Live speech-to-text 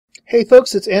Hey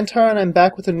folks, it's Antar and I'm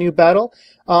back with a new battle.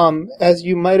 As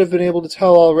you might have been able to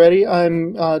tell already,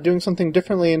 I'm doing something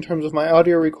differently in terms of my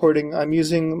audio recording. I'm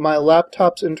using my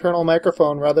laptop's internal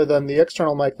microphone rather than the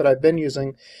external mic that I've been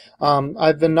using.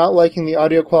 I've been not liking the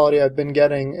audio quality I've been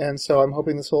getting, and so I'm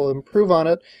hoping this will improve on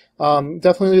it.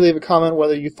 Definitely leave a comment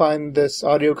whether you find this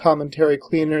audio commentary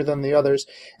cleaner than the others.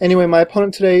 Anyway, my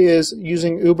opponent today is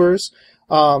using Ubers.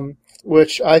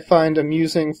 Which I find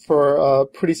amusing for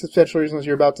pretty substantial reasons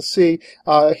you're about to see.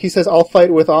 He says, I'll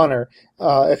fight with honor.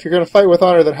 If you're going to fight with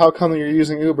honor, then how come you're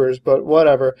using Ubers? But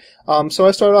whatever. So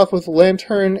I start off with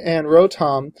Lantern and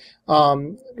Rotom.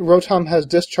 Rotom has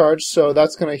Discharge, so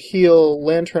that's going to heal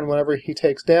Lantern whenever he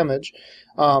takes damage,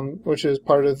 which is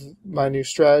part of my new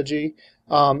strategy.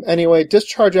 Anyway,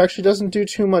 Discharge actually doesn't do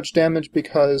too much damage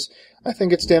because I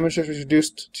think its damage is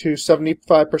reduced to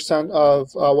 75% of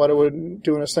what it would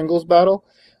do in a singles battle.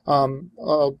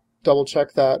 I'll double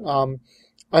check that.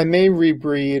 I may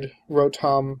rebreed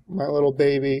Rotom, my little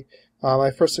baby.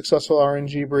 My first successful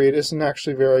RNG breed isn't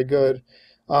actually very good.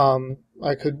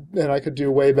 I could do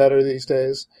way better these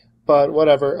days. But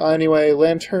whatever. Anyway,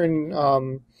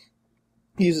 Lantern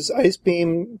uses Ice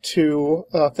Beam to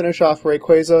finish off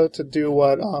Rayquaza to do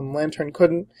what Lantern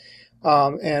couldn't,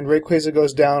 and Rayquaza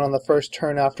goes down on the first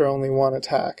turn after only one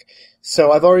attack.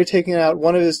 So I've already taken out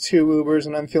one of his two Ubers,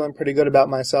 and I'm feeling pretty good about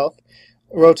myself.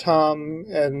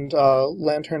 Rotom and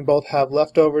Lantern both have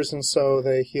leftovers, and so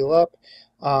they heal up.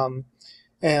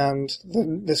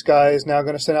 This guy is now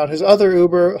going to send out his other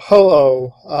Uber,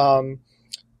 Ho-Oh,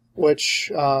 which,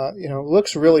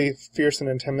 looks really fierce and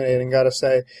intimidating, gotta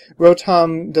say.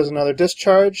 Rotom does another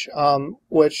Discharge,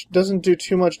 which doesn't do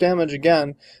too much damage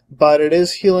again, but it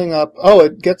is healing up. Oh,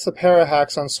 it gets a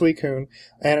Parahacks on Suicune,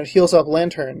 and it heals up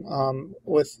Lantern,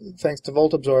 thanks to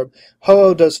Volt Absorb.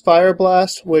 Ho-Oh does Fire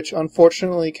Blast, which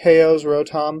unfortunately KOs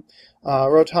Rotom.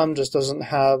 Rotom just doesn't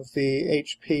have the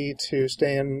HP to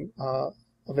stay in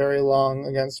very long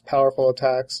against powerful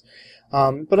attacks.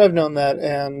 But I've known that,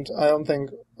 and I don't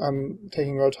think I'm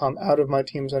taking Rotom out of my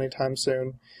teams anytime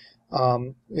soon.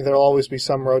 There'll always be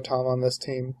some Rotom on this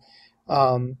team.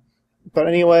 But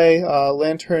anyway,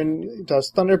 Lantern does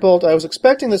Thunderbolt. I was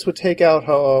expecting this would take out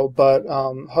Ho-Oh, but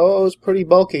Ho-Oh is pretty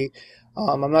bulky.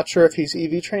 I'm not sure if he's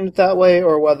EV trained that way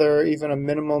or whether even a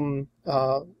minimum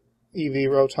EV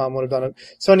Rotom would have done it.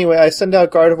 So anyway, I send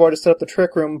out Gardevoir to set up the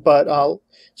Trick Room, but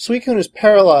Suicune is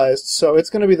paralyzed, so it's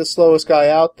going to be the slowest guy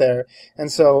out there. And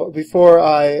so before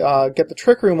I get the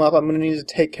Trick Room up, I'm going to need to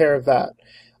take care of that.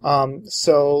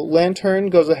 So Lantern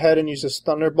goes ahead and uses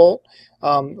Thunderbolt,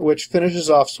 which finishes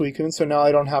off Suicune, so now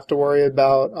I don't have to worry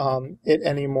about it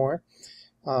anymore.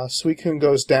 Suicune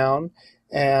goes down,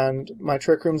 and my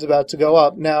Trick Room's about to go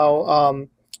up. Now,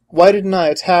 why didn't I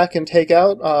attack and take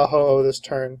out Ho-Oh this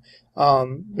turn?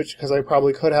 Because I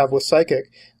probably could have with Psychic.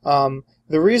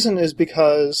 The reason is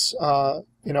because, I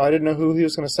didn't know who he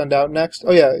was going to send out next.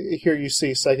 Oh yeah, here you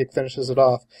see Psychic finishes it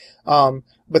off.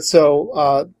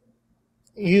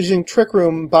 Using Trick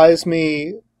Room buys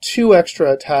me 2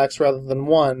 extra attacks rather than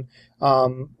 1,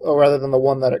 or rather than the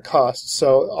 1 that it costs.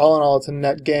 So all in all, it's a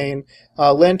net gain.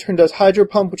 Lantern does Hydro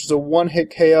Pump, which is a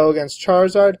 1-hit KO against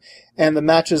Charizard, and the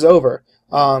match is over.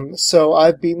 So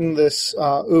I've beaten this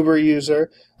Uber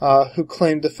user who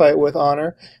claimed to fight with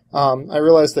honor. I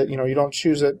realize that, you don't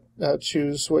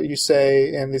choose what you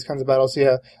say in these kinds of battles.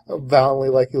 Yeah, valiantly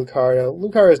like Lucario.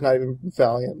 Lucario is not even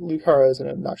valiant. Lucario is an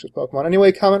obnoxious Pokemon.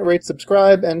 Anyway, comment, rate,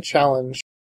 subscribe, and challenge.